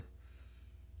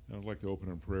I'd like to open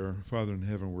in prayer. Father in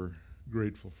heaven, we're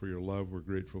grateful for your love. We're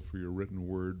grateful for your written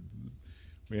word.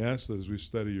 We ask that as we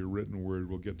study your written word,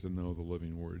 we'll get to know the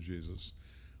living word, Jesus.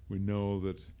 We know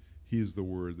that he is the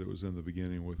word that was in the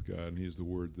beginning with God, and he is the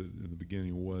word that in the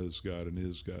beginning was God and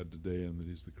is God today, and that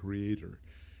he's the creator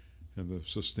and the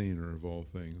sustainer of all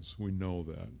things. We know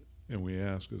that. And we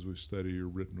ask as we study your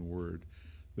written word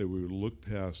that we would look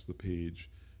past the page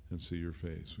and see your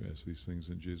face. We ask these things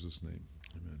in Jesus' name.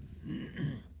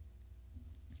 Amen.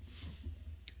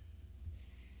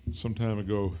 Some time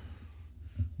ago,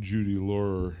 Judy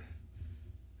Laurer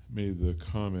made the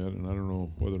comment, and I don't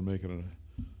know whether to make it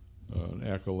an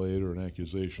accolade or an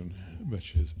accusation, but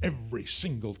she says, every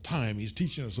single time he's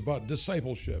teaching us about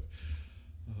discipleship.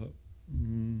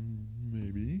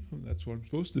 Maybe. That's what I'm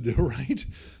supposed to do, right?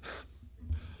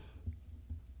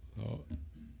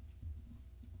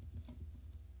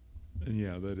 And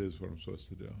yeah, that is what I'm supposed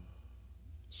to do.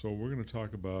 So we're going to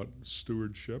talk about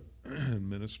stewardship and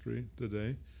ministry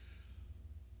today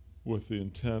with the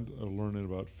intent of learning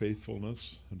about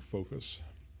faithfulness and focus.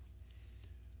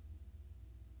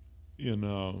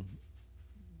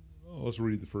 Let's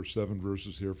read the first 7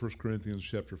 verses here. 1 Corinthians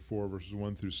chapter 4, verses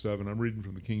 1 through 7. I'm reading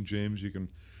from the King James. You can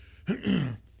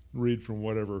read from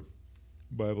whatever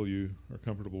Bible you are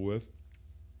comfortable with.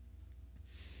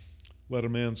 Let a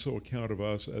man so account of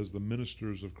us as the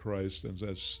ministers of Christ and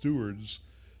as stewards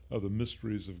of the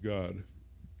mysteries of God.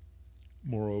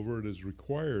 Moreover, it is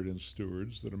required in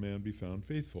stewards that a man be found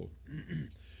faithful.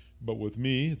 But with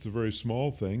me, it's a very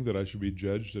small thing that I should be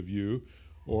judged of you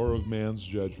or of man's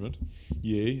judgment.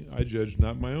 Yea, I judge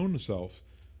not my own self,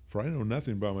 for I know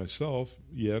nothing by myself,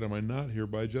 yet am I not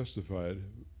hereby justified,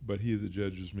 but he that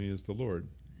judges me is the Lord.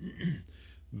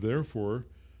 Therefore,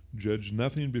 judge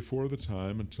nothing before the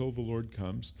time until the Lord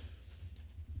comes,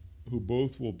 who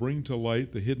both will bring to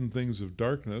light the hidden things of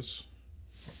darkness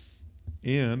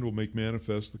and will make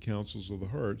manifest the counsels of the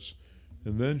hearts,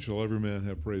 and then shall every man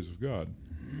have praise of God.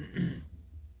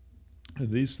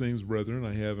 And these things, brethren,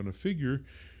 I have in a figure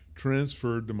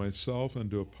transferred to myself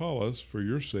and to Apollos for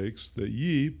your sakes, that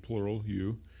ye, plural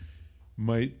you,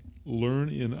 might learn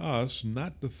in us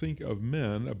not to think of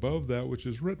men above that which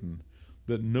is written,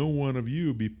 that no one of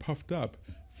you be puffed up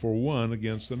for one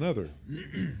against another.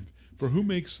 For who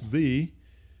makes thee,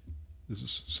 this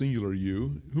is singular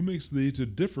you, who makes thee to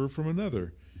differ from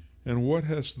another? And what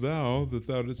hast thou that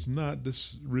thou didst not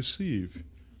receive?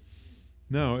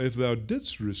 Now, if thou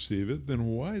didst receive it, then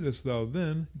why dost thou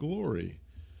then glory,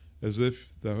 as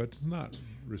if thou hadst not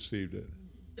received it?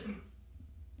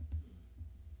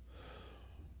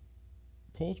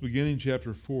 Paul's beginning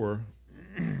chapter 4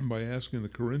 by asking the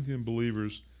Corinthian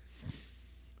believers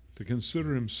to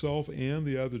consider himself and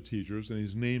the other teachers, and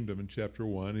he's named them in chapter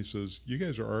 1. He says, you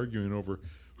guys are arguing over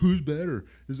who's better.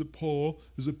 Is it Paul?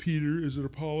 Is it Peter? Is it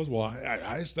Apollos? Well,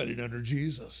 I studied under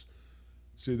Jesus.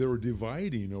 See, they were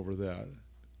dividing over that.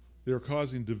 They were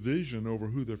causing division over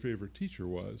who their favorite teacher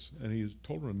was, and he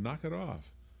told them to knock it off.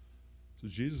 So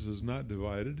Jesus is not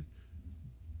divided.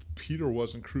 Peter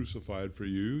wasn't crucified for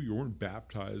you. You weren't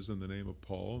baptized in the name of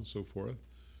Paul and so forth.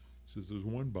 He says there's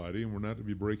one body, and we're not to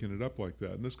be breaking it up like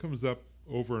that. And this comes up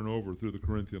over and over through the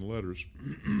Corinthian letters.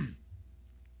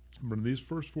 But in these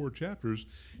first 4 chapters,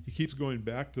 he keeps going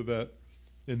back to that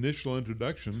initial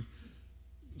introduction,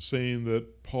 saying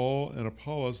that Paul and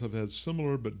Apollos have had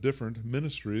similar but different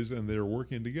ministries, and they are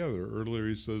working together. Earlier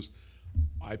he says,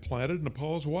 I planted and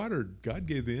Apollos watered. God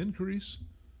gave the increase.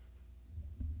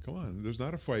 Come on, there's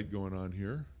not a fight going on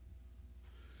here.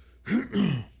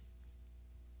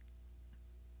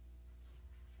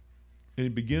 And he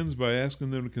begins by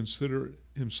asking them to consider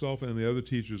himself and the other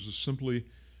teachers as simply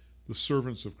the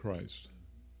servants of Christ.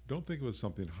 Don't think of it as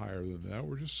something higher than that.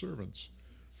 We're just servants.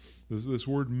 This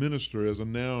word minister, as a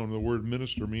noun, the word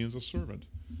minister means a servant.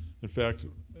 In fact,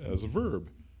 as a verb,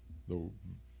 the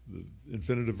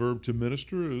infinitive verb to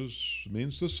minister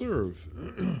means to serve.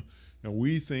 And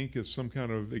we think it's some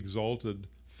kind of exalted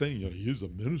thing. He's a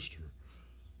minister.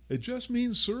 It just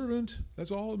means servant.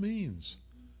 That's all it means.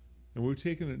 And we've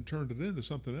taken it and turned it into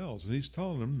something else. And he's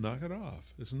telling them, knock it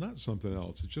off. It's not something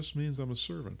else. It just means I'm a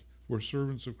servant. We're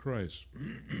servants of Christ.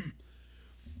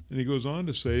 And he goes on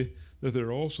to say that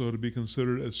they're also to be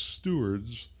considered as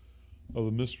stewards of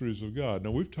the mysteries of God.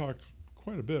 Now, we've talked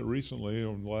quite a bit recently,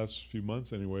 over the last few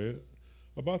months anyway,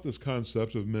 about this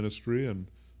concept of ministry and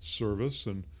service.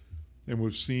 And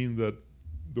we've seen that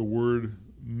the word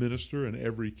minister in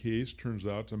every case turns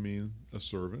out to mean a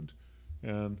servant.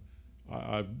 And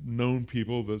I've known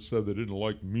people that said they didn't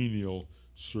like menial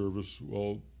service.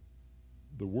 Well,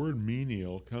 the word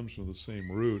menial comes from the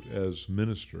same root as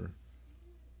minister.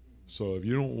 So if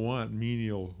you don't want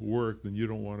menial work, then you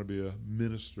don't want to be a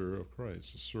minister of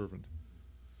Christ, a servant.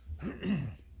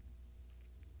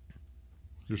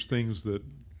 There's things that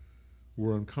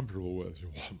we're uncomfortable with.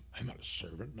 Well, I'm not a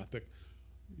servant. Not that.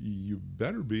 You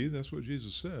better be. That's what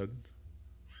Jesus said.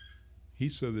 He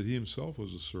said that he himself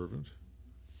was a servant.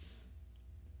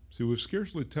 See, we've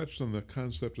scarcely touched on the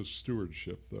concept of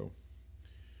stewardship, though.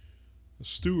 A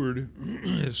steward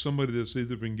is somebody that's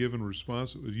either been given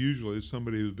usually it's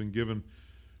somebody who's been given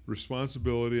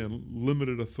responsibility and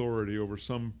limited authority over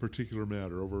some particular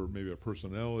matter, over maybe a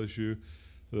personnel issue.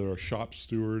 They're a shop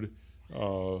steward,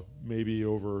 maybe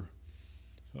over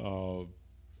an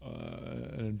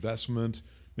investment,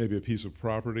 maybe a piece of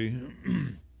property,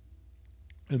 and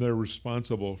they're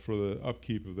responsible for the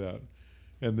upkeep of that.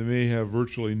 And they may have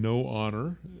virtually no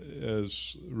honor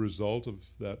as a result of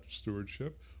that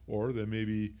stewardship, or they may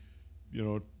be,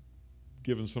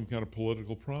 given some kind of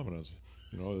political prominence.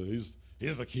 He's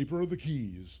the keeper of the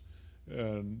keys.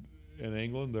 And in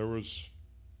England, there was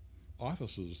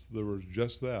offices. There was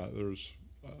just that. There's,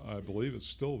 I believe it's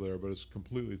still there, but it's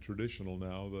completely traditional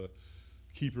now. The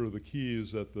keeper of the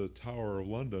keys at the Tower of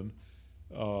London,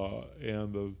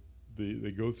 and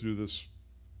they go through this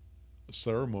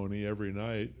ceremony every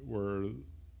night where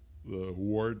the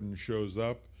warden shows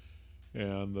up,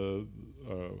 and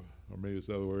or maybe it's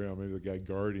the other way around. Maybe the guy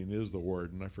guarding is the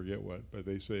warden. I forget what, but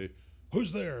they say,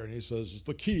 "Who's there?" And he says, "It's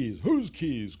the keys." "Whose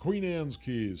keys?" "Queen Anne's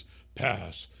keys."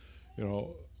 "Pass."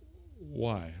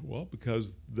 Why? Well,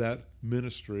 because that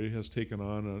ministry has taken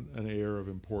on an air of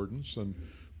importance and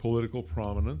political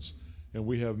prominence, and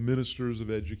we have ministers of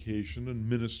education and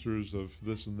ministers of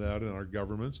this and that in our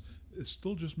governments. It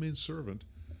still just means servant,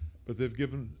 but they've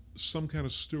given some kind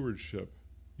of stewardship,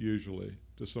 usually,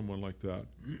 to someone like that.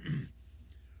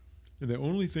 And the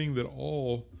only thing that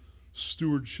all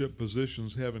stewardship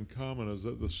positions have in common is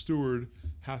that the steward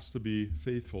has to be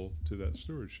faithful to that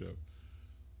stewardship.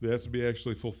 They have to be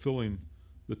actually fulfilling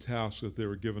the task that they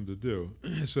were given to do.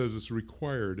 It says it's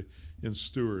required in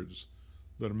stewards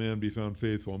that a man be found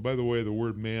faithful. And by the way, the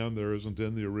word man there isn't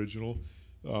in the original.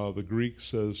 The Greek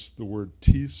says the word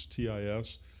tis,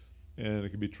 T-I-S, and it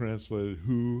can be translated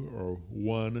who or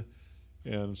one.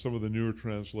 And some of the newer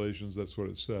translations, that's what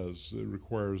it says. It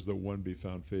requires that one be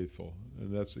found faithful.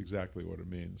 And that's exactly what it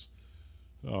means.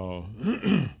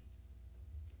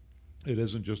 It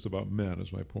isn't just about men,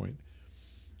 is my point.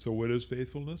 So what is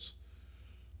faithfulness?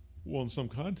 Well, in some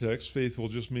contexts, faithful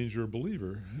just means you're a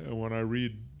believer. And when I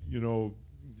read,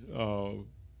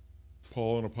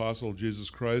 Paul, an apostle of Jesus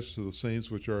Christ, to the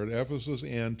saints which are at Ephesus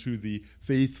and to the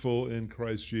faithful in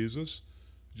Christ Jesus,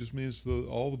 it just means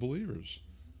all the believers.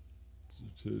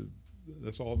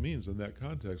 That's all it means in that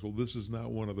context. Well, this is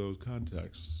not one of those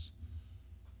contexts.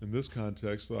 In this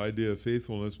context, the idea of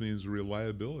faithfulness means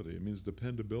reliability. It means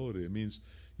dependability. It means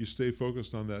you stay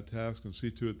focused on that task and see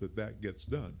to it that that gets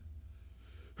done.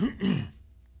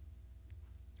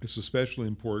 It's especially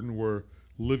important where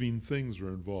living things are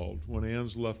involved. When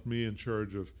Anne's left me in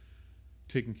charge of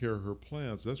taking care of her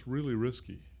plants, that's really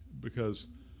risky because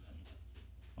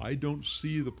I don't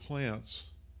see the plants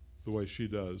the way she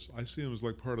does. I see them as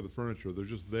like part of the furniture. They're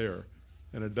just there.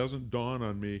 And it doesn't dawn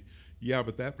on me, yeah,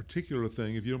 but that particular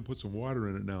thing, if you don't put some water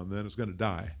in it now and then, it's going to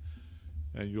die.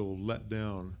 And you'll let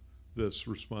down this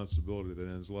responsibility that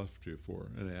Anne's left you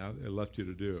for, and left you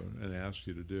to do, and asked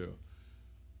you to do.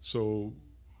 So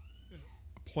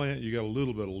a plant, you got a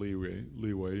little bit of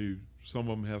leeway. Some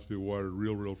of them have to be watered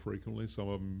real frequently. Some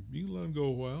of them, you can let them go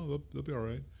a while. They'll be all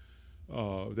right.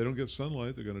 If they don't get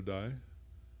sunlight, they're going to die.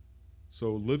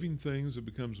 So living things, it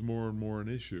becomes more and more an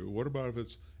issue. What about if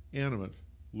it's animate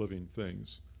living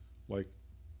things? Like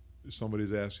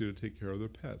somebody's asked you to take care of their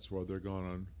pets while they're gone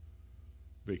on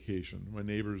vacation. My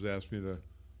neighbors asked me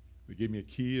they gave me a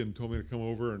key and told me to come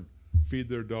over and feed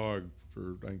their dog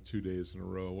for, I think, 2 days in a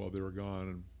row while they were gone.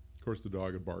 And of course the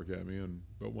dog would bark at me,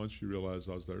 but once she realized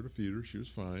I was there to feed her, she was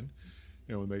fine.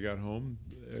 And when they got home,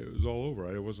 it was all over.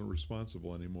 I wasn't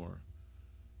responsible anymore.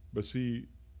 But see,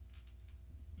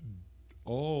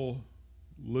 all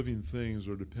living things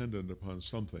are dependent upon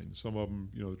something. Some of them,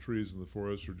 the trees in the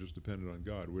forest are just dependent on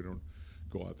God. We don't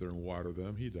go out there and water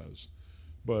them. He does.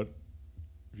 But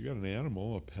if you got an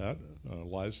animal, a pet,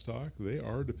 livestock, they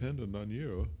are dependent on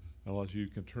you, unless you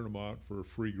can turn them out for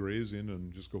free grazing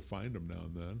and just go find them now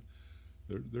and then.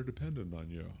 They're dependent on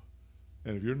you.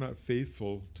 And if you're not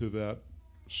faithful to that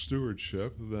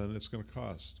stewardship, then it's going to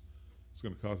cost. It's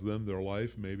going to cost them their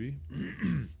life, maybe.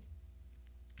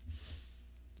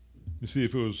 You see,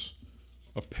 if it was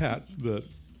a pet that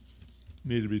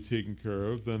needed to be taken care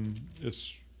of, then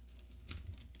it's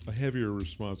a heavier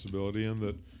responsibility, and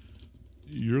that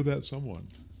you're that someone.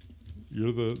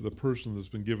 You're the person that's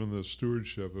been given the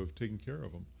stewardship of taking care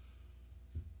of them.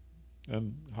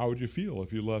 And how would you feel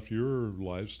if you left your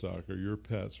livestock or your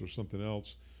pets or something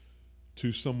else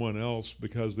to someone else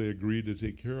because they agreed to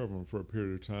take care of them for a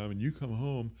period of time, and you come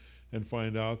home and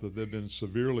find out that they've been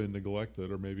severely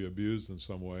neglected or maybe abused in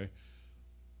some way?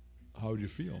 How would you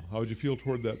feel? How would you feel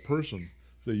toward that person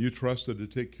that you trusted to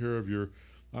take care of your,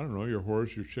 I don't know, your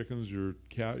horse, your chickens, your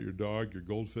cat, your dog, your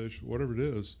goldfish, whatever it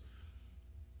is?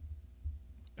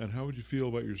 And how would you feel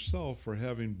about yourself for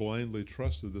having blindly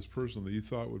trusted this person that you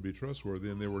thought would be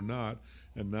trustworthy and they were not,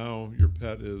 and now your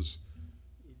pet is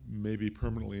maybe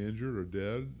permanently injured or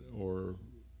dead or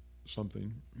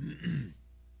something?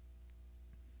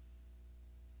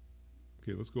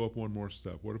 Okay, let's go up one more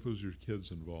step. What if it was your kids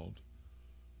involved?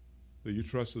 That you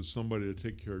trusted somebody to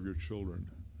take care of your children,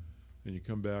 and you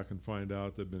come back and find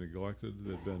out they've been neglected,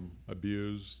 they've been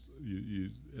abused.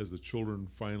 You as the children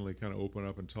finally kind of open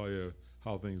up and tell you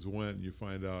how things went, and you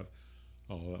find out,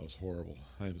 oh, that was horrible.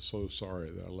 I'm so sorry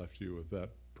that I left you with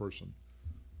that person.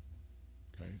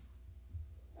 Okay?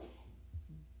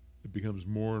 It becomes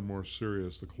more and more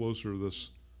serious the closer this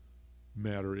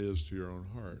matter is to your own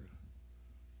heart.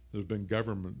 There's been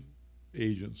government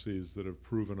agencies that have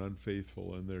proven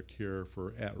unfaithful in their care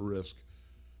for at-risk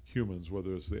humans,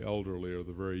 whether it's the elderly or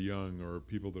the very young or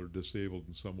people that are disabled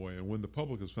in some way. And when the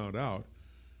public has found out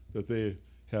that they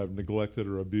have neglected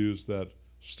or abused that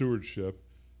stewardship,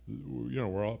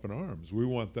 we're up in arms. We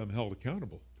want them held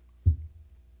accountable.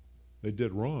 They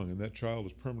did wrong, and that child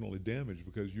is permanently damaged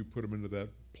because you put them into that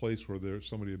place where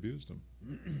somebody abused them.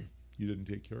 You didn't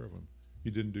take care of them.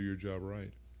 You didn't do your job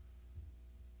right.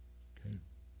 Okay.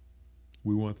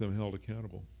 We want them held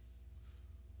accountable.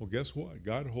 Well, guess what?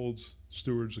 God holds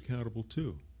stewards accountable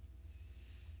too.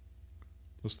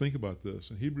 Let's think about this.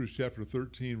 In Hebrews chapter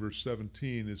 13, verse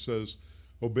 17, it says,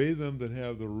 obey them that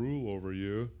have the rule over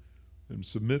you, and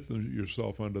submit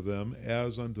yourself unto them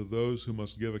as unto those who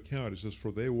must give account. It says,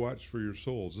 for they watch for your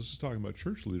souls. This is talking about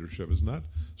church leadership. It's not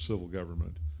civil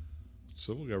government.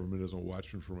 Civil government isn't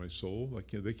watching for my soul.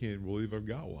 They can't believe I've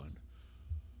got one.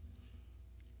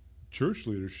 Church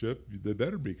leadership, they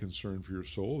better be concerned for your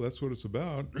soul. That's what it's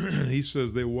about. He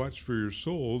says they watch for your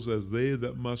souls as they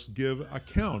that must give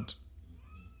account.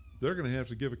 They're going to have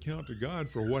to give account to God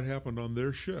for what happened on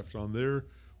their shift, on their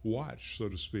watch, so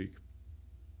to speak.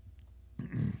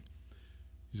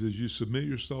 He says, you submit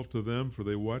yourself to them, for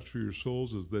they watch for your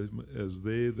souls as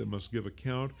they that must give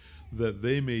account, that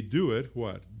they may do it,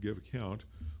 what? Give account,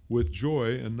 with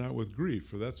joy and not with grief,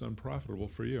 for that's unprofitable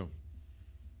for you.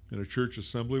 In a church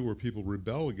assembly where people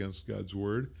rebel against God's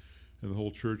word and the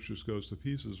whole church just goes to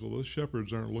pieces, well, those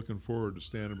shepherds aren't looking forward to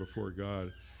standing before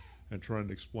God and trying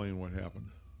to explain what happened.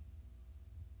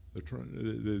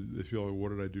 They feel like, what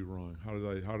did I do wrong? How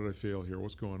did I fail here?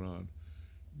 What's going on?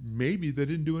 Maybe they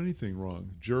didn't do anything wrong.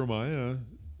 Jeremiah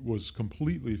was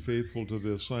completely faithful to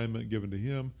the assignment given to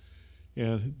him,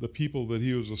 and the people that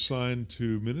he was assigned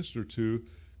to minister to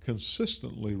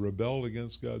consistently rebelled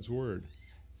against God's word.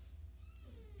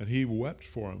 And he wept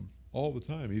for them all the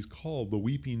time. He's called the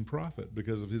weeping prophet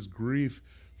because of his grief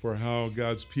for how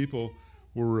God's people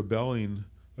were rebelling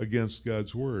against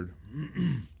God's word.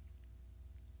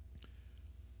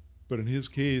 But in his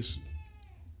case,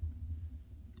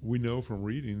 we know from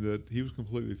reading that he was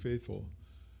completely faithful.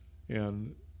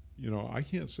 And, I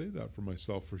can't say that for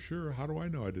myself for sure. How do I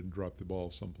know I didn't drop the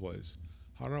ball someplace?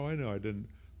 How do I know I didn't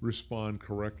respond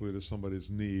correctly to somebody's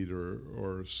need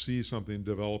or see something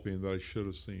developing that I should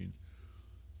have seen?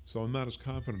 So I'm not as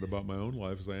confident about my own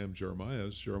life as I am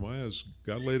Jeremiah's. Jeremiah's,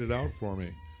 God laid it out for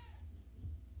me.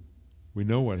 We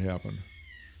know what happened.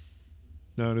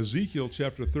 Now in Ezekiel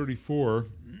chapter 34,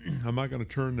 I'm not going to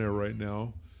turn there right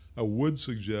now. I would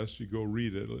suggest you go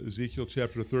read it. Ezekiel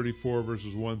chapter 34,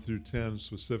 verses 1 through 10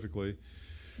 specifically,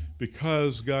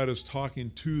 because God is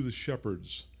talking to the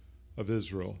shepherds of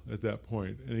Israel at that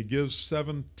point. And he gives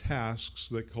 7 tasks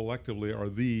that collectively are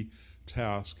the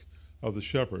task of the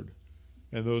shepherd.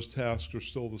 And those tasks are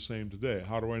still the same today.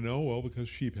 How do I know? Well, because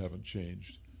sheep haven't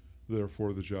changed.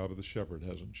 Therefore, the job of the shepherd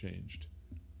hasn't changed.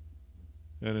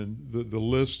 And in the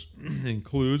list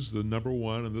includes the number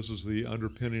 1, and this is the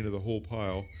underpinning of the whole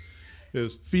pile,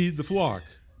 is feed the flock.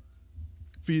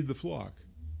 Feed the flock.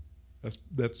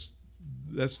 That's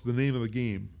the name of the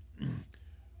game.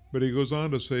 But he goes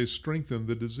on to say, strengthen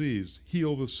the diseased,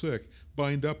 heal the sick,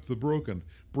 bind up the broken,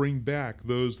 bring back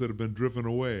those that have been driven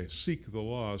away, seek the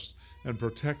lost, and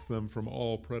protect them from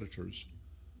all predators.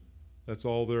 That's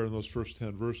all there in those first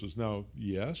 10 verses. Now,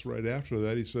 yes, right after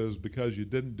that, he says, because you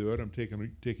didn't do it, I'm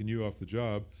taking you off the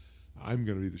job. I'm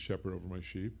going to be the shepherd over my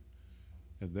sheep.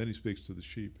 And then he speaks to the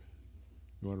sheep.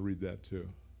 You want to read that too.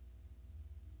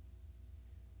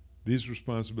 These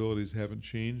responsibilities haven't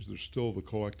changed. They're still the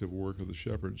collective work of the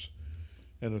shepherds.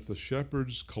 And if the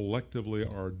shepherds collectively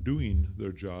are doing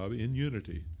their job in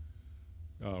unity,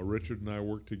 Richard and I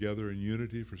worked together in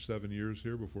unity for 7 years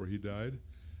here before he died.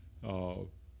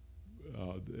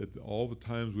 At all the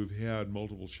times we've had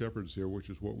multiple shepherds here, which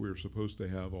is what we're supposed to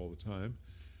have all the time,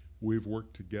 we've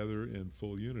worked together in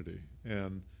full unity.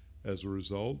 And as a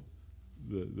result,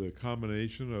 the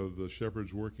combination of the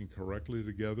shepherds working correctly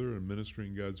together and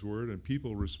ministering God's word and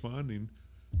people responding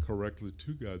correctly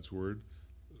to God's word,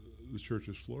 the church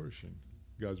is flourishing,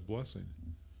 God's blessing.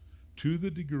 To the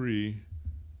degree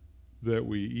that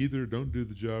we either don't do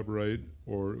the job right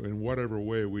or in whatever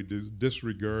way we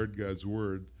disregard God's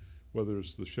word, whether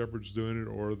it's the shepherds doing it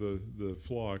or the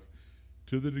flock,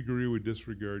 to the degree we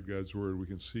disregard God's word, we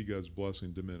can see God's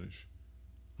blessing diminish.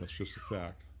 That's just a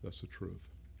fact. That's the truth.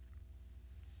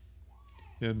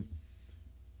 And,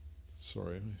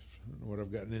 sorry, I don't know what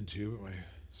I've gotten into, but my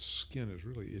skin is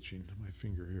really itching, my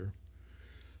finger here.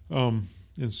 In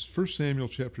 1 Samuel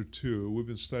chapter 2, we've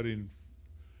been studying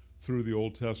through the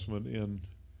Old Testament in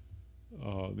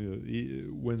the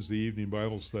Wednesday evening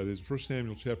Bible studies. 1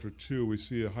 Samuel chapter 2, we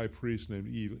see a high priest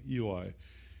named Eli.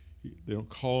 They don't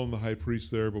call him the high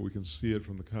priest there, but we can see it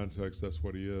from the context. That's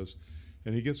what he is.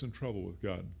 And he gets in trouble with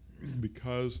God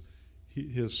because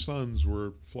his sons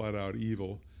were flat out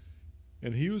evil.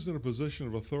 And he was in a position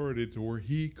of authority to where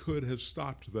he could have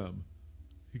stopped them.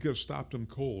 He could have stopped them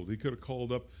cold. He could have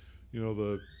called up,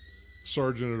 the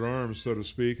sergeant at arms, so to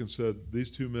speak, and said, these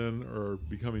two men are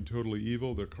becoming totally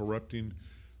evil. They're corrupting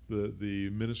the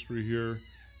ministry here.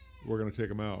 We're going to take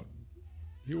them out.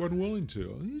 He wasn't willing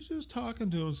to. He's just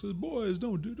talking to them and says, boys,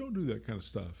 don't do that kind of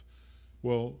stuff.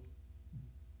 Well,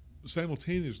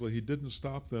 simultaneously, he didn't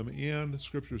stop them, and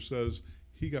Scripture says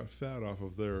he got fat off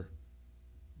of their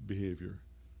behavior.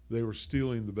 They were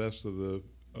stealing the best of the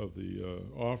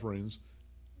offerings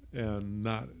and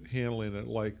not handling it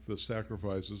like the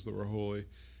sacrifices that were holy.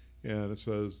 And it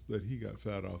says that he got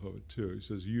fat off of it too. He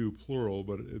says you, plural,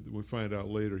 but we find out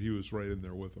later he was right in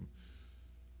there with them.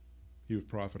 He was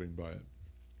profiting by it.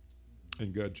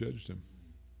 And God judged him.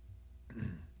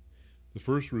 The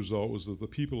first result was that the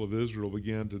people of Israel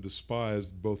began to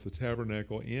despise both the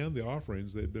tabernacle and the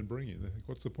offerings they had been bringing. They think,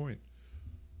 what's the point?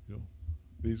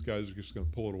 These guys are just going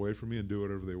to pull it away from me and do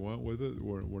whatever they want with it.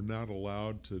 We're not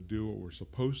allowed to do what we're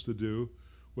supposed to do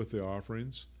with the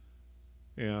offerings.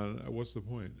 And what's the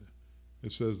point?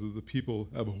 It says that the people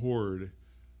abhorred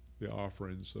the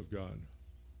offerings of God.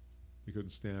 They couldn't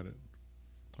stand it.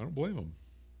 I don't blame them.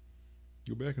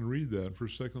 Go back and read that.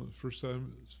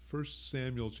 1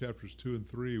 Samuel chapters 2 and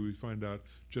 3, we find out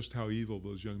just how evil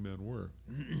those young men were.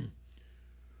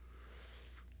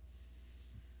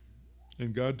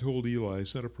 And God told Eli,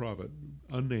 sent a prophet,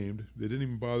 unnamed. They didn't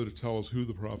even bother to tell us who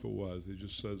the prophet was. It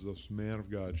just says this man of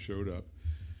God showed up.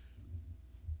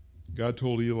 God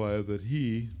told Eli that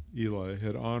Eli,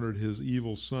 had honored his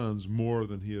evil sons more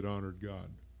than he had honored God.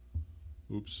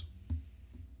 Oops.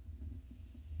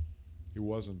 He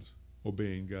wasn't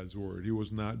obeying God's word. He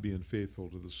was not being faithful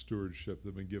to the stewardship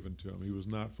that had been given to him. He was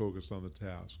not focused on the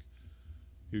task.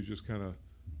 He was just kind of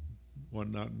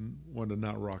wanted to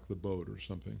not rock the boat or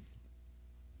something.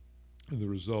 And the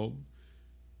result,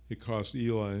 it cost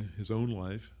Eli his own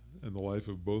life and the life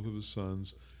of both of his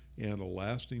sons and a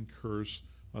lasting curse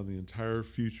on the entire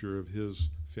future of his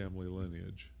family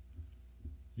lineage.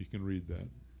 You can read that.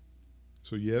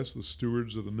 So yes, the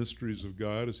stewards of the mysteries of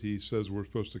God, as he says we're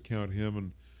supposed to count him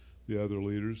and the other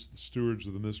leaders, the stewards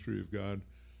of the mystery of God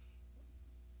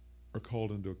are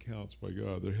called into accounts by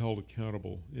God. They're held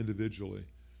accountable individually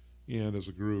and as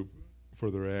a group for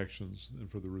their actions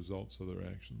and for the results of their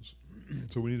actions.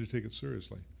 So we need to take it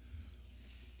seriously.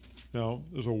 Now,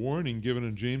 there's a warning given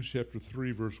in James chapter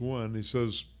 3, verse 1. He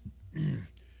says,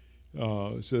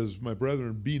 my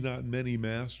brethren, be not many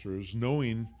masters,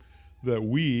 knowing that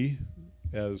we,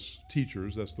 as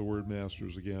teachers, that's the word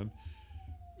masters again,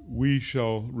 we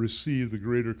shall receive the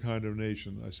greater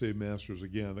condemnation. I say masters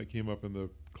again. That came up in the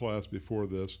class before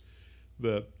this,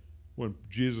 that when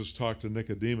Jesus talked to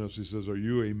Nicodemus, he says, are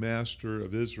you a master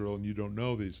of Israel and you don't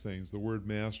know these things? The word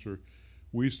master,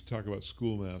 we used to talk about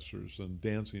schoolmasters and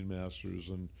dancing masters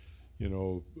and,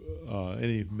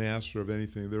 any master of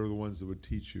anything. They were the ones that would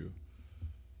teach you.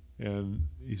 And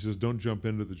he says, don't jump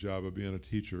into the job of being a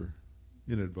teacher,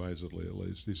 inadvisedly at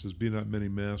least. He says, be not many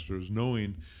masters,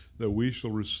 knowing that we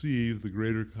shall receive the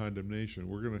greater condemnation.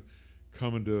 We're going to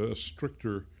come into a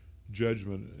stricter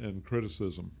judgment and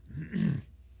criticism.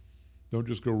 Don't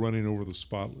just go running over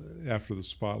after the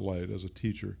spotlight as a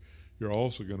teacher. you're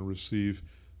also going to receive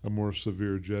a more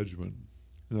severe judgment.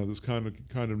 Now, this kind of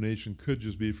condemnation could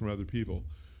just be from other people.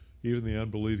 Even the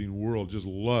unbelieving world just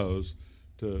loves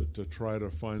to try to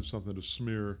find something to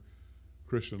smear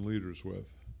Christian leaders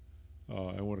with.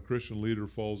 And when a Christian leader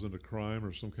falls into crime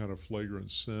or some kind of flagrant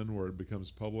sin where it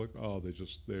becomes public,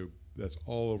 that's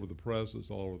all over the press, it's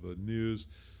all over the news.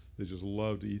 They just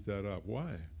love to eat that up.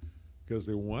 Why? Because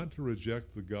they want to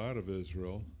reject the God of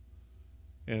Israel,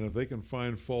 and if they can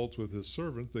find fault with his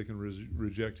servant, they can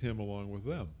reject him along with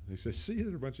them. They say, see,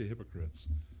 they're a bunch of hypocrites.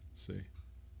 See?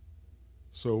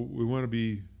 So we want to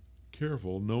be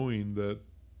careful, knowing that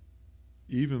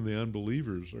even the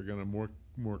unbelievers are going to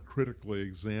more critically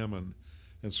examine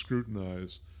and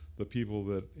scrutinize the people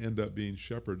that end up being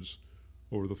shepherds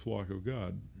over the flock of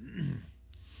God.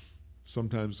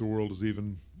 Sometimes the world has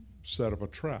even set up a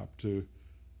trap to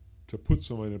put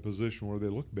somebody in a position where they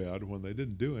look bad when they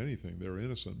didn't do anything. They were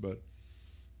innocent, but it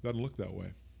doesn't look that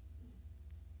way.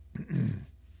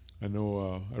 I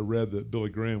know I read that Billy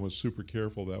Graham was super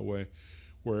careful that way.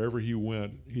 Wherever he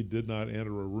went, he did not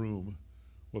enter a room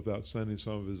without sending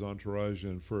some of his entourage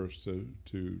in first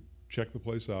to check the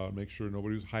place out, make sure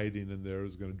nobody was hiding in there,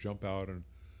 was going to jump out and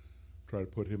try to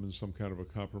put him in some kind of a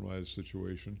compromised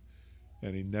situation.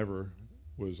 And he never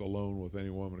was alone with any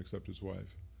woman except his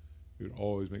wife. He would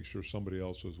always make sure somebody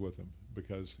else was with him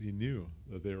because he knew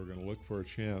that they were going to look for a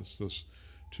chance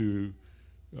to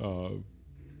I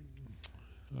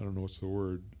don't know what's the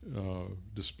word,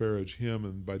 disparage him,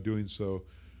 and by doing so,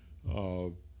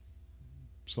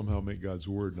 somehow make God's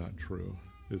word not true.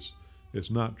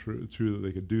 It's not true that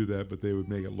they could do that, but they would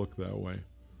make it look that way.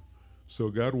 So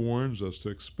God warns us to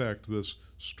expect this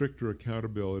stricter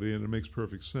accountability, and it makes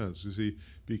perfect sense. You see,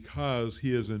 because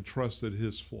he has entrusted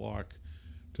his flock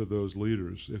to those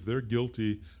leaders. If they're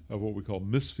guilty of what we call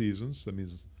misfeasance, that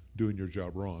means doing your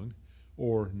job wrong,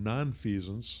 or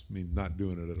nonfeasance, I mean not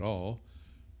doing it at all,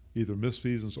 either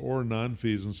misfeasance or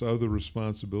nonfeasance of the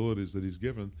responsibilities that he's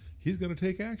given, he's going to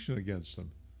take action against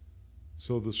them.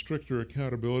 So the stricter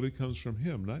accountability comes from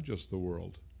him, not just the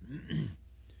world.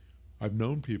 I've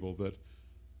known people that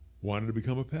wanted to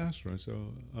become a pastor. I said,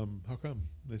 how come?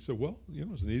 They said, well,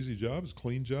 it's an easy job, it's a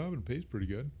clean job, and pays pretty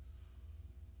good.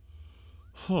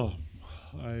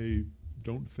 I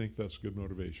don't think that's good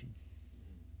motivation.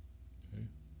 Okay.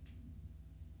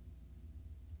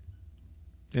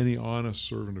 Any honest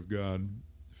servant of God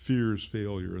fears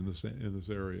failure in this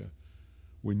area.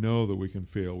 We know that we can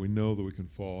fail. We know that we can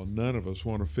fall. None of us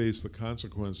want to face the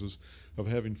consequences of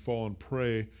having fallen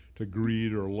prey to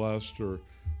greed or lust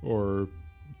or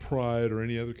pride or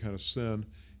any other kind of sin,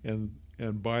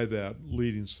 and by that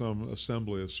leading some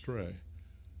assembly astray.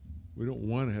 We don't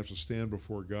want to have to stand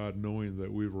before God knowing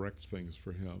that we've wrecked things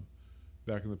for him.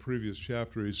 Back in the previous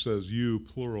chapter, he says, you,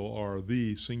 plural, are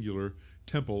the singular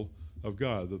temple of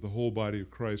God, that the whole body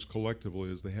of Christ collectively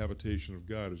is the habitation of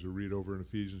God, as we read over in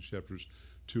Ephesians chapters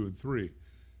 2 and 3.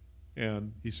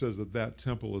 And he says that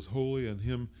temple is holy, and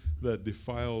him that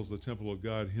defiles the temple of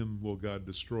God, him will God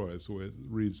destroy. That's the way it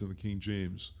reads in the King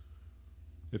James.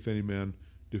 If any man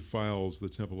defiles the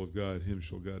temple of God, him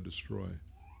shall God destroy.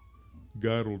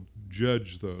 God will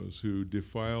judge those who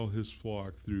defile his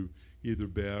flock through either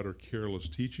bad or careless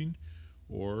teaching,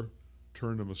 or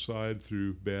turn them aside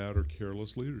through bad or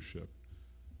careless leadership.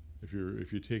 If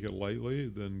you take it lightly,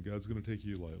 then God's going to take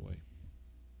you lightly.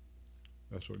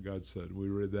 That's what God said. We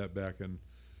read that back in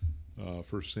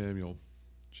 1 Samuel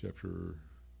chapter...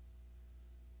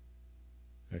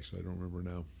 Actually, I don't remember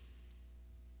now.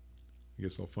 I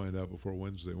guess I'll find out before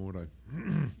Wednesday, won't I?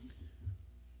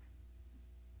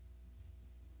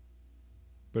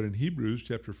 But in Hebrews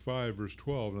chapter 5, verse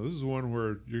 12, now this is one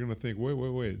where you're going to think,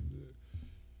 wait.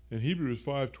 In Hebrews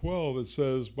 5:12, it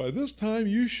says, by this time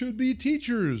you should be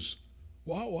teachers.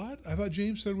 What? I thought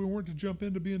James said we weren't to jump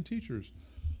into being teachers.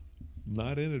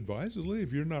 Not inadvisedly.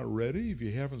 If you're not ready, if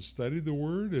you haven't studied the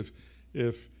Word, if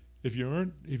you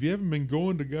haven't been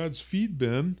going to God's feed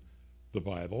bin, the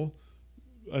Bible,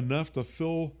 enough to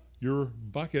fill your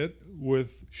bucket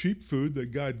with sheep food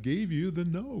that God gave you,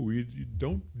 then no, you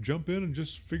don't jump in and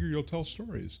just figure you'll tell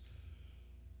stories.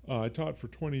 I taught for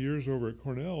 20 years over at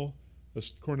Cornell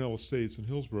Estates in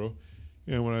Hillsborough,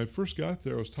 and when I first got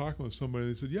there, I was talking with somebody,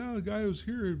 and they said, yeah, the guy who was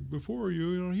here before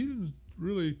you, he didn't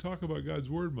really talk about God's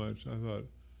Word much. I thought,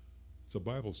 it's a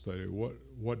Bible study.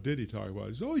 What did he talk about?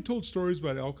 He said, he told stories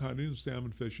about elk hunting and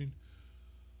salmon fishing.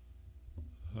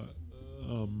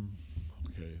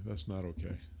 Okay, that's not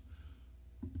okay.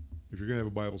 If you're going to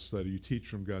have a Bible study, you teach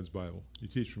from God's Bible. You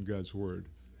teach from God's Word.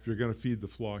 If you're going to feed the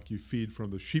flock, you feed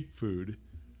from the sheep food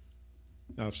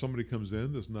Now, if somebody comes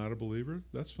in that's not a believer,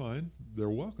 that's fine. They're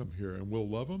welcome here, and we'll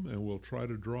love them, and we'll try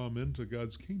to draw them into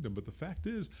God's kingdom. But the fact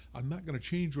is, I'm not going to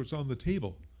change what's on the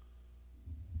table.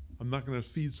 I'm not going to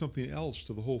feed something else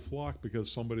to the whole flock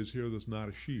because somebody's here that's not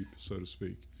a sheep, so to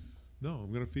speak. No,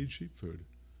 I'm going to feed sheep food.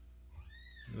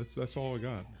 That's all I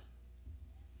got.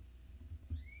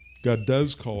 God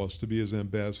does call us to be his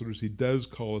ambassadors. He does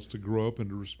call us to grow up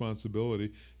into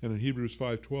responsibility. And in Hebrews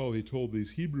 5:12, he told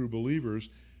these Hebrew believers,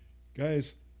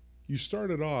 guys, you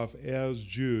started off as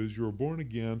Jews. You were born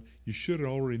again. You should have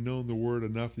already known the word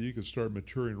enough that you could start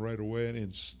maturing right away. And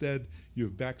instead, you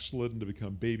have backslidden to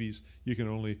become babies. You can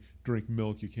only drink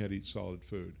milk. You can't eat solid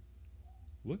food.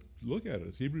 Look at it.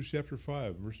 It's Hebrews chapter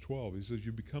 5, verse 12. He says,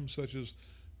 you become such as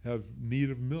have need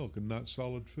of milk and not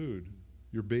solid food.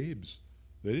 You're babes.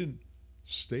 They didn't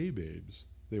stay babes.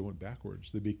 They went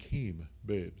backwards. They became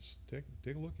babes.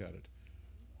 Take a look at it.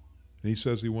 And he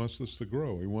says he wants us to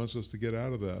grow. He wants us to get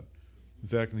out of that. In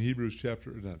fact, in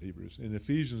in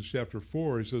Ephesians chapter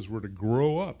 4, he says we're to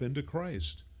grow up into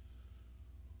Christ.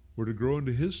 We're to grow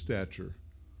into his stature.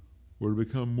 We're to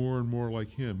become more and more like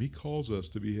him. He calls us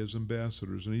to be his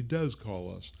ambassadors, and he does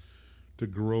call us to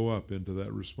grow up into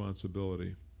that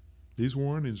responsibility. These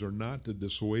warnings are not to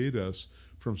dissuade us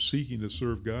from seeking to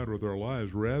serve God with our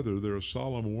lives. Rather, they're a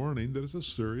solemn warning that it's a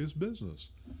serious business.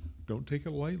 Don't take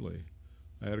it lightly.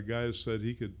 I had a guy who said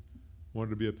wanted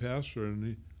to be a pastor,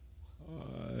 and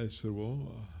I said,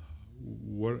 well,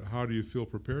 how do you feel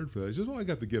prepared for that? He says, well, I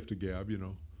got the gift of gab,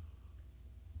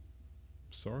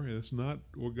 Sorry, that's not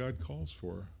what God calls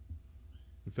for.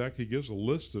 In fact, he gives a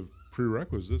list of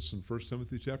prerequisites in 1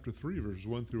 Timothy chapter 3, verses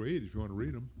 1 through 8, if you want to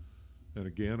read them. And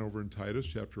again, over in Titus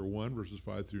chapter 1, verses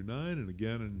 5 through 9, and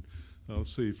again in,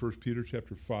 1 Peter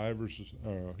chapter 5, verses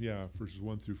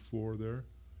 1 through 4 there.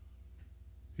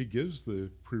 He gives the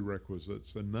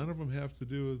prerequisites, and none of them have to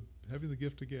do with having the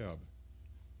gift of gab.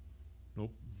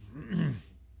 Nope.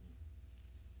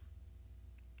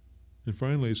 And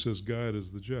finally, he says God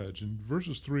is the judge. In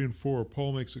verses 3 and 4,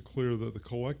 Paul makes it clear that the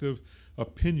collective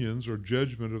opinions or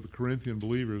judgment of the Corinthian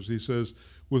believers, he says,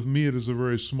 with me it is a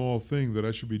very small thing that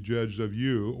I should be judged of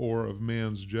you or of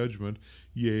man's judgment.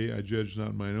 Yea, I judge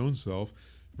not mine own self.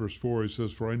 Verse 4, he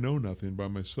says, for I know nothing by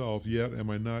myself, yet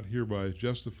am I not hereby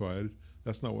justified.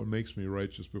 That's not what makes me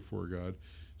righteous before God.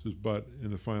 He says, but in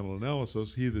the final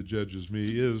analysis, he that judges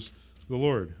me is the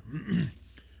Lord.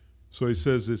 So he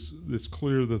says it's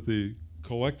clear that the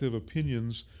collective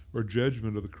opinions or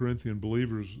judgment of the Corinthian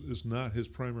believers is not his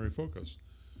primary focus.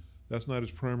 That's not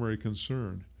his primary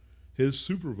concern. His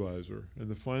supervisor and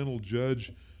the final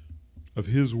judge of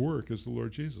his work is the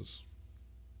Lord Jesus.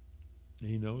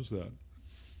 He knows that.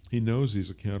 He knows he's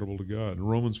accountable to God. And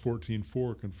Romans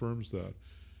 14:4 confirms that.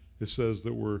 It says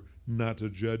that we're not to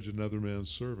judge another man's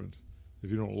servant.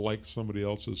 If you don't like somebody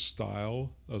else's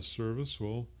style of service,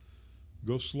 well,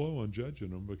 go slow on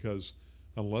judging them, because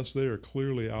unless they are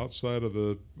clearly outside of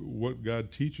what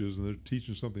God teaches and they're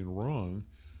teaching something wrong,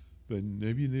 then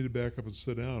maybe you need to back up and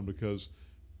sit down, because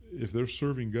if they're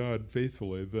serving God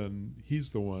faithfully, then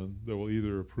he's the one that will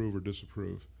either approve or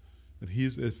disapprove. And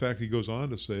in fact, he goes on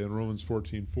to say in Romans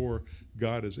 14:4,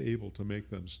 God is able to make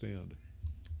them stand.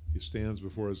 He stands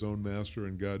before his own master,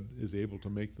 and God is able to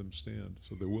make them stand,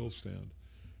 so they will stand.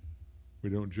 We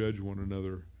don't judge one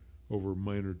another over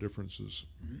minor differences.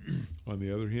 On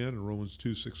the other hand, in Romans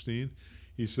 2:16,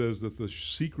 he says that the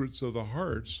secrets of the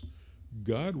hearts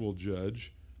God will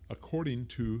judge according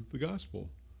to the gospel.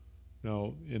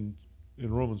 Now, in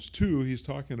Romans 2, he's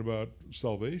talking about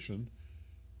salvation,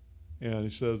 and he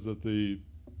says that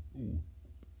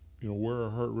where our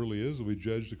heart really is will be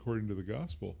judged according to the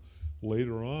gospel.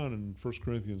 Later on in 1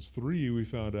 Corinthians 3, we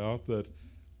found out that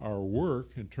our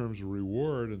work in terms of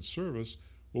reward and service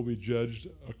will be judged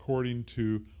according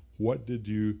to what did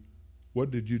you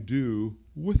do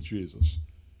with Jesus.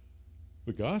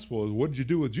 The gospel is, what did you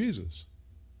do with Jesus?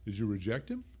 Did you reject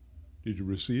him? Did you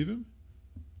receive him?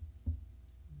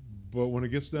 But when it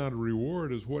gets down to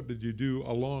reward, is what did you do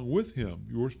along with him?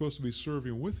 You were supposed to be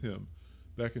serving with him.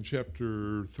 Back in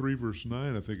chapter 3, verse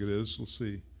 9, I think it is. Let's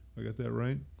see. I got that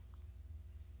right?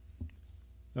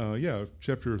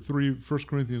 Chapter 3, 1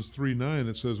 Corinthians 3:9,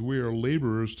 it says, we are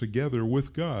laborers together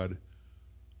with God.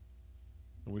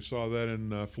 And we saw that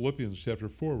in Philippians chapter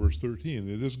 4, verse 13.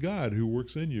 It is God who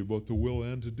works in you both to will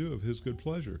and to do of his good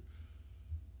pleasure.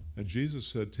 And Jesus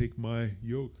said, take my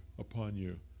yoke upon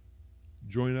you.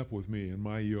 Join up with me in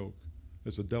my yoke.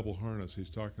 It's a double harness he's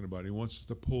talking about. He wants us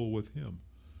to pull with him.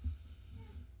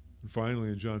 And finally,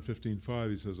 in John 15:5,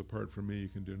 he says, apart from me, you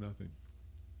can do nothing.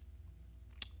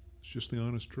 It's just the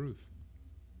honest truth.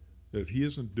 that if he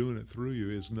isn't doing it through you,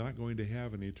 is not going to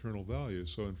have an eternal value.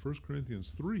 So in 1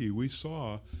 Corinthians 3, we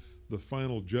saw the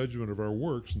final judgment of our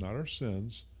works, not our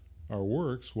sins, our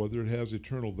works, whether it has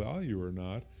eternal value or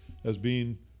not, as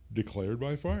being declared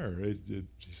by fire. He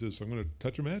says, I'm going to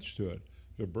touch a match to it.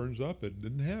 If it burns up, it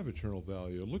didn't have eternal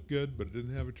value. It looked good, but it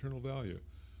didn't have eternal value.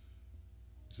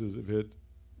 He says, if it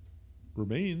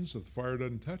remains, if the fire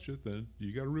doesn't touch it, then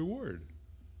you got a reward.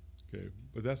 Okay,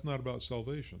 but that's not about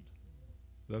salvation.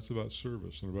 That's about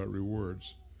service and about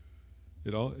rewards.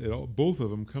 Both of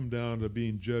them come down to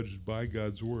being judged by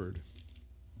God's word.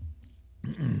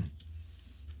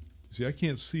 See, I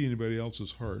can't see anybody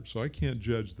else's heart, so I can't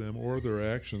judge them or their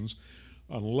actions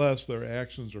unless their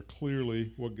actions are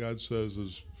clearly what God says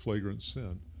is flagrant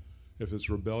sin. If it's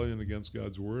rebellion against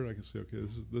God's word, I can say, okay,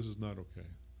 this is not okay.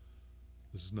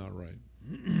 This is not right.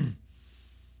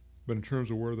 But in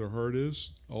terms of where their heart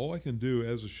is, all I can do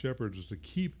as a shepherd is to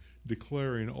keep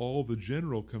declaring all the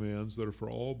general commands that are for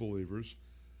all believers,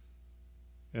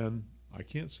 and I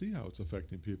can't see how it's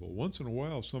affecting people. Once in a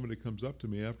while, somebody comes up to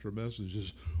me after a message and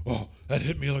says, oh, that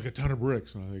hit me like a ton of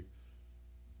bricks. And I think,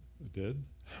 it did?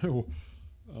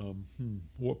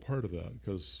 What part of that?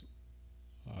 Because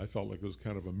I felt like it was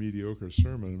kind of a mediocre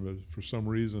sermon, but for some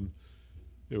reason,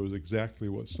 it was exactly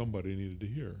what somebody needed to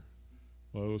hear.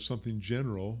 Well, it was something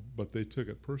general, but they took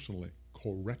it personally,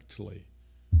 correctly.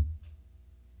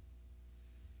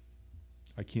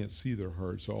 I can't see their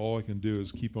heart, so all I can do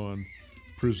is keep on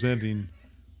presenting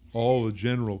all the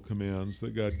general commands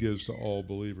that God gives to all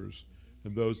believers.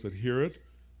 And those that hear it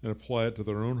and apply it to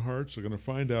their own hearts are going to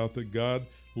find out that God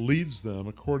leads them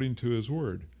according to his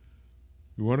word.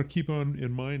 We want to keep on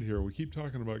in mind here, we keep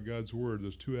talking about God's word.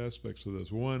 There's two aspects of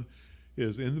this. One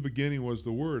is, in the beginning was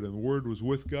the Word, and the Word was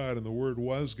with God, and the Word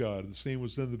was God. The same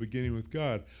was in the beginning with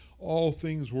God. All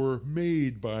things were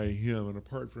made by him, and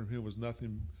apart from him was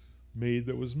nothing made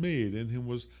that was made. In him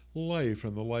was life,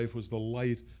 and the life was the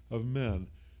light of men.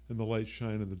 And the light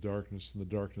shined in the darkness, and the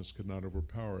darkness could not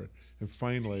overpower it. And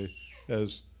finally,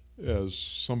 as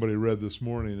somebody read this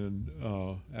morning,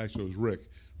 and actually it was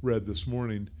Rick, read this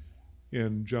morning,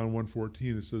 in John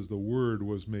 1:14, it says, the Word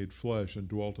was made flesh and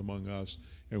dwelt among us,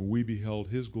 and we beheld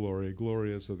his glory,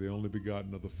 glory as of the only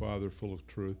begotten of the Father, full of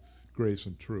truth, grace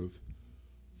and truth.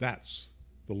 That's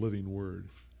the living Word.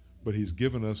 But he's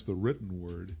given us the written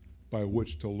Word by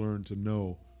which to learn to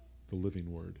know the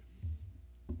living Word.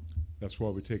 That's why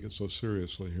we take it so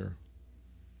seriously here.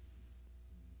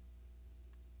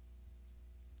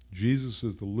 Jesus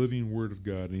is the living Word of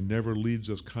God, and he never leads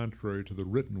us contrary to the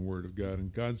written Word of God.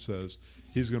 And God says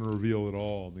he's going to reveal it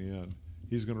all in the end.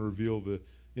 He's going to reveal the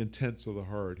intents of the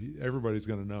heart. Everybody's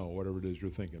going to know whatever it is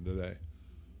you're thinking today.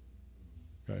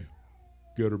 Okay?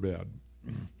 Good or bad.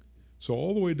 So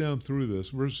all the way down through this,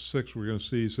 verse 6 we're going to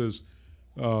see, he says,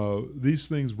 these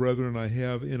things, brethren, I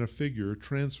have in a figure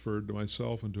transferred to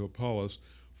myself and to Apollos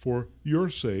for your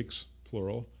sakes,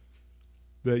 plural,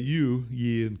 that you,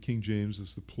 ye in King James,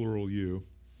 it's the plural you,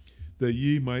 that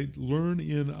ye might learn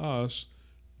in us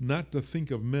not to think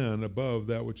of men above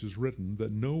that which is written,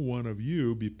 that no one of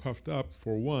you be puffed up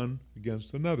for one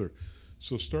against another.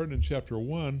 So starting in chapter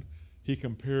 1, he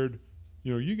compared,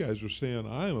 you guys are saying,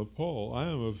 I am of Paul, I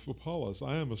am of Apollos,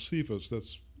 I am of Cephas,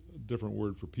 that's a different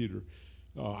word for Peter,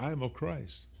 I am of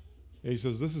Christ. And he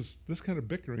says this kind of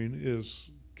bickering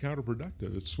is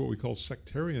counterproductive. It's what we call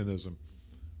sectarianism.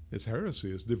 It's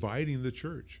heresy. It's dividing the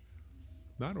church.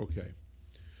 Not okay.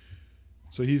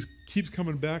 So he keeps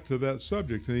coming back to that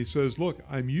subject, and he says, look,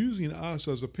 I'm using us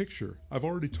as a picture. I've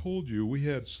already told you we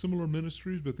had similar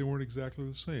ministries, but they weren't exactly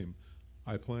the same.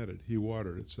 I planted, he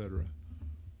watered, etc.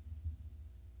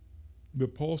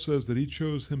 But Paul says that he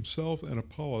chose himself and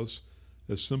Apollos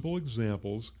as simple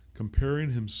examples,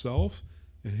 comparing himself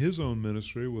and his own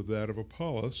ministry with that of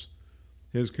Apollos.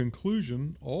 His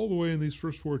conclusion, all the way in these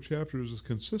first 4 chapters, has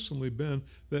consistently been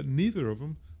that neither of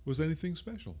them was anything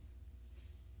special.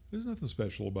 There's nothing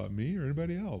special about me or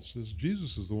anybody else.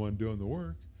 Jesus is the one doing the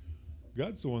work.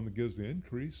 God's the one that gives the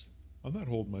increase. I'm not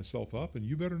holding myself up, and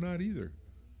you better not either.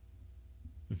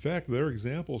 In fact, their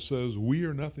example says we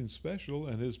are nothing special,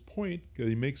 and his point that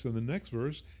he makes in the next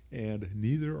verse, and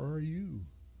neither are you.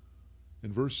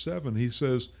 In verse 7, he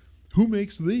says, who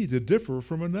makes thee to differ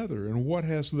from another? And what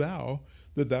hast thou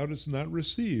that thou didst not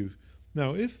receive?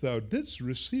 Now, if thou didst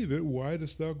receive it, why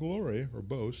dost thou glory or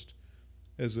boast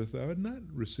as if thou had not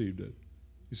received it?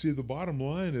 You see, the bottom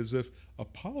line is if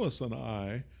Apollos and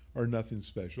I are nothing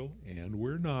special, and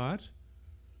we're not,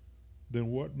 then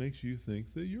what makes you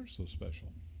think that you're so special?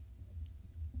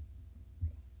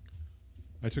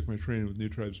 I took my training with New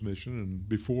Tribes Mission, and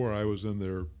before I was in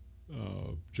their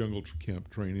jungle camp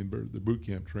training, the boot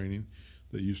camp training,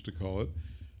 they used to call it.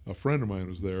 A friend of mine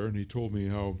was there, and he told me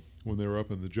how when they were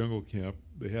up in the jungle camp,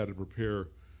 they had to prepare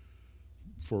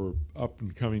for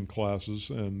up-and-coming classes.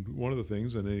 And one of the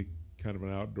things in any kind of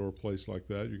an outdoor place like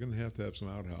that, you're going to have some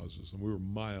outhouses. And we were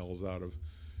miles out of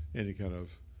any kind of,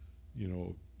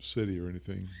 city or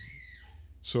anything.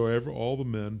 So all the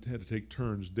men had to take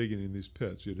turns digging in these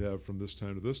pits. You'd have from this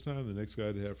time to this time, the next guy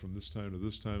would have from this time to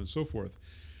this time, and so forth.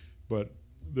 But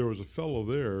there was a fellow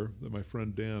there that my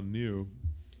friend Dan knew,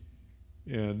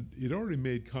 and he'd already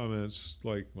made comments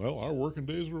like, well, our working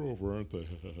days are over, aren't they?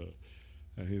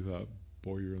 And he thought,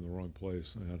 boy, you're in the wrong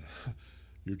place, man.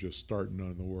 You're just starting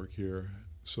on the work here.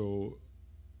 So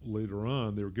later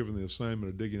on, they were given the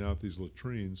assignment of digging out these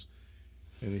latrines,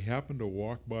 and he happened to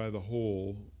walk by the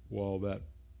hole while that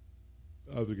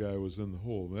other guy was in the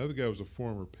hole. And the other guy was a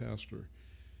former pastor,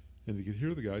 and he could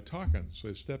hear the guy talking. So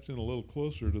he stepped in a little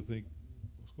closer to think,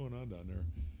 what's going on down there?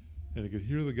 And he could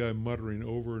hear the guy muttering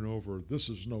over and over, this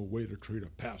is no way to treat a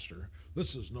pastor.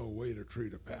 This is no way to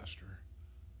treat a pastor.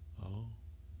 Oh.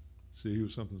 See, he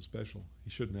was something special. He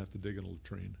shouldn't have to dig in a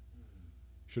latrine.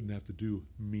 Shouldn't have to do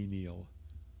menial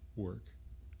work.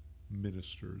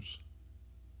 Ministers'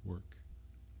 work.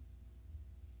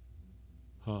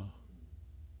 Huh?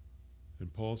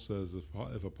 And Paul says,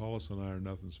 if Apollos and I are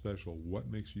nothing special,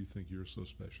 what makes you think you're so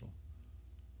special?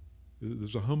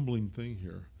 There's a humbling thing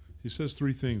here. He says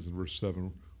three things in verse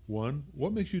 7. One,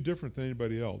 what makes you different than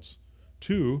anybody else?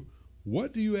 Two,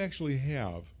 what do you actually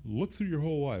have? Look through your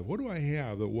whole life. What do I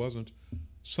have that wasn't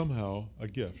somehow a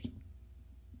gift?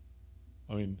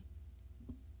 I mean,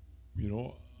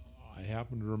 I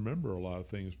happen to remember a lot of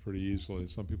things pretty easily.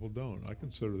 Some people don't. I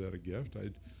consider that a gift.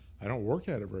 I don't work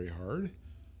at it very hard.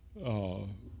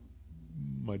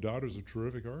 My daughter's a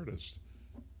terrific artist.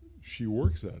 She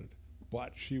works at it,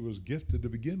 but she was gifted to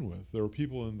begin with. There were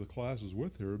people in the classes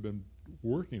with her who had been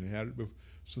working and had it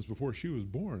since before she was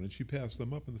born, and she passed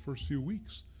them up in the first few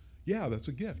weeks. Yeah, that's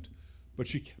a gift. But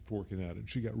she kept working at it, and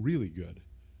she got really good.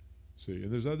 See,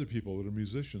 and there's other people that are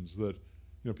musicians that,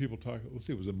 people talk, let's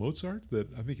see, was it Mozart that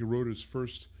I think he wrote his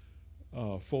first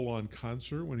full-on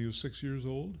concert when he was 6 years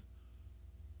old?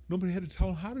 Nobody had to tell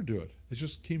him how to do it. It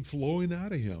just came flowing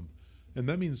out of him. And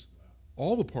that means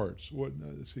all the parts,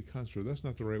 let's see, concert, that's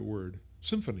not the right word.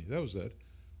 Symphony, that was it.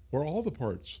 Or all the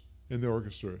parts in the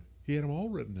orchestra. He had them all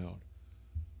written out.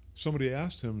 Somebody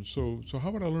asked him, so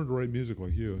how would I learn to write music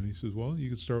like you? And he says, well, you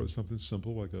could start with something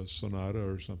simple like a sonata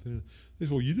or something. They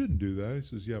said, well, you didn't do that. He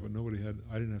says, yeah, but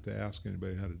I didn't have to ask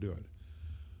anybody how to do it.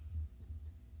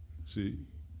 See,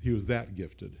 he was that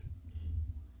gifted.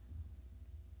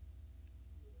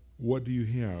 What do you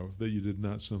have that you did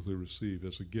not simply receive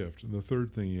as a gift? And the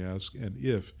third thing he asks, and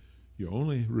if you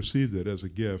only received it as a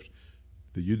gift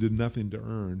that you did nothing to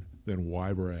earn, then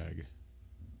why brag?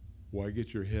 Why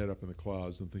get your head up in the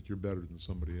clouds and think you're better than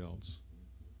somebody else?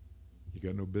 You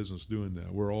got no business doing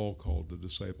that. We're all called to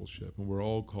discipleship, and we're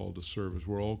all called to service.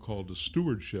 We're all called to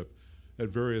stewardship at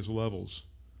various levels.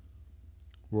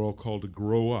 We're all called to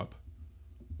grow up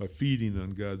by feeding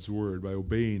on God's word, by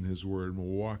obeying his word, and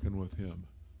walking with him.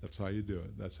 That's how you do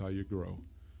it. That's how you grow.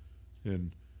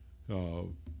 And I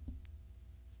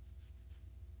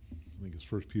think it's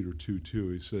 1 Peter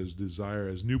 2:2. He says, desire,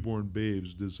 as newborn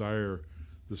babes, desire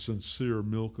the sincere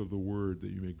milk of the word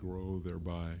that you may grow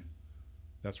thereby.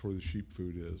 That's where the sheep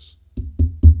food is.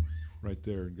 Right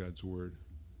there in God's word.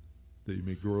 That you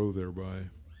may grow thereby.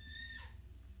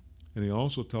 And he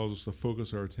also tells us to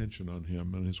focus our attention on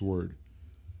him and his word.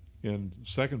 In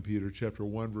 2 Peter chapter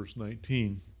 1, verse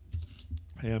 19,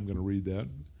 I am going to read that.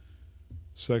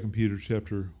 2 Peter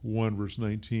chapter 1, verse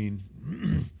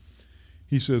 19.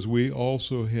 He says, we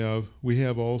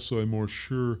have also a more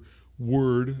sure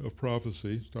word of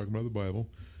prophecy, he's talking about the Bible,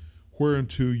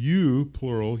 whereunto you,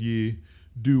 plural, ye,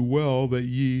 do well that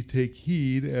ye take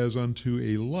heed as unto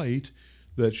a light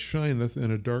that shineth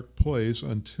in a dark place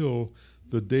until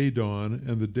the day dawn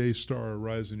and the day star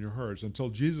arise in your hearts. Until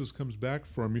Jesus comes back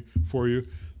for you,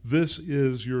 this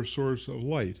is your source of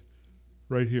light,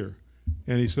 right here.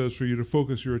 And he says for you to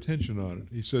focus your attention on it.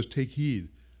 He says take heed.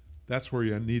 That's where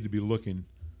you need to be looking,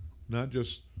 not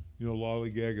just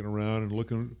lollygagging around and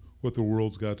looking at what the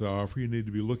world's got to offer. You need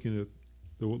to be looking at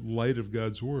the light of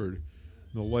God's word,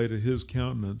 and the light of his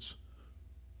countenance.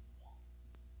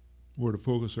 We're to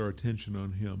focus our attention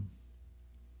on him.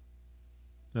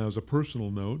 Now, as a personal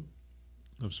note,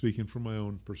 I'm speaking from my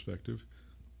own perspective.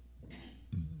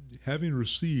 Having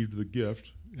received the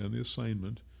gift and the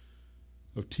assignment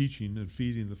of teaching and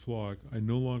feeding the flock, I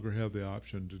no longer have the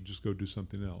option to just go do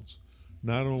something else.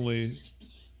 Not only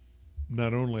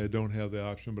I don't have the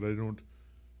option, but I don't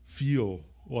feel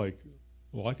like,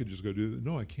 well, I could just go do that.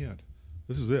 No, I can't.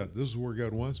 This is it. This is where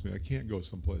God wants me. I can't go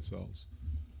someplace else.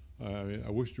 I mean, I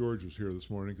wish George was here this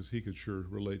morning because he could sure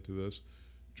relate to this.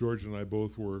 George and I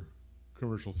both were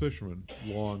commercial fishermen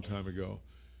a long time ago.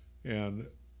 And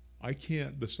I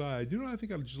can't decide, I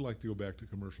think I'd just like to go back to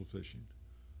commercial fishing.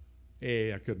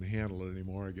 A, I couldn't handle it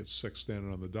anymore. I get sick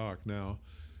standing on the dock now.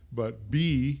 But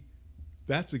B,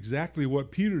 that's exactly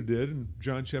what Peter did in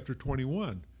John chapter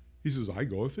 21. He says, I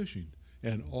go fishing.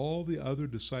 And all the other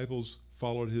disciples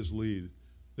followed his lead.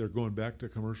 They're going back to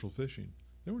commercial fishing.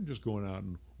 They weren't just going out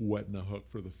and wetting a hook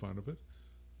for the fun of it.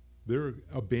 They're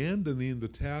abandoning the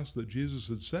task that Jesus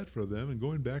had set for them and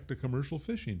going back to commercial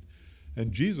fishing.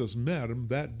 And Jesus met them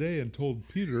that day and told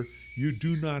Peter, you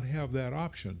do not have that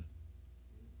option.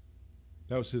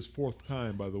 That was his 4th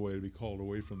time, by the way, to be called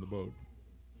away from the boat.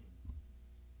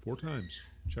 4 times.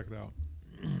 Check it out.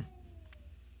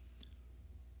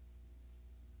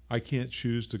 I can't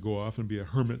choose to go off and be a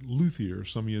hermit luthier.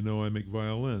 Some of you know I make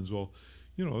violins. Well,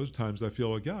 there's times I feel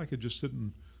like, I could just sit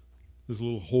in this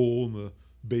little hole in the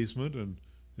basement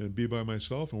and be by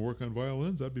myself and work on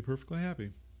violins. I'd be perfectly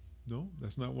happy. No,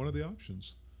 that's not one of the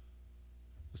options.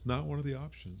 It's not one of the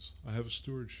options. I have a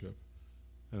stewardship,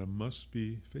 and I must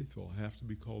be faithful. I have to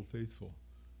be called faithful.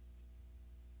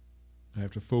 I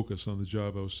have to focus on the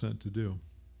job I was sent to do.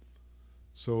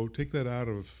 So take that out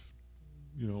of,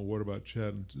 what about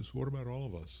Chad, and just what about all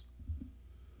of us?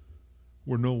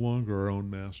 We're no longer our own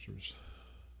masters.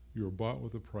 You're bought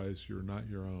with a price. You're not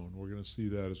your own. We're going to see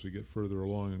that as we get further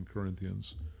along in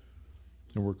Corinthians.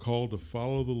 And we're called to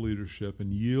follow the leadership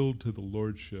and yield to the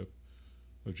lordship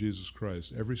of Jesus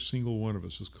Christ. Every single one of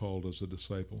us is called as a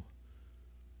disciple.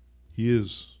 He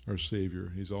is our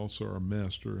Savior. He's also our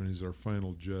master, and he's our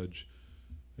final judge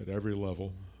at every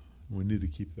level. And we need to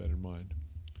keep that in mind.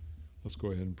 Let's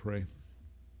go ahead and pray.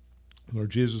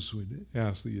 Lord Jesus, we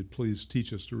ask that you'd please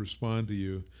teach us to respond to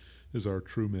you as our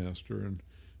true master and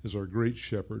as our great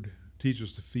shepherd. Teach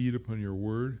us to feed upon your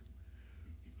word.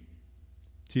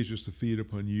 Teach us to feed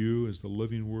upon you as the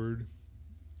living word,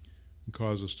 and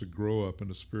cause us to grow up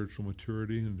into spiritual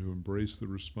maturity and to embrace the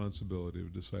responsibility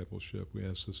of discipleship. We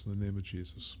ask this in the name of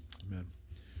Jesus. Amen.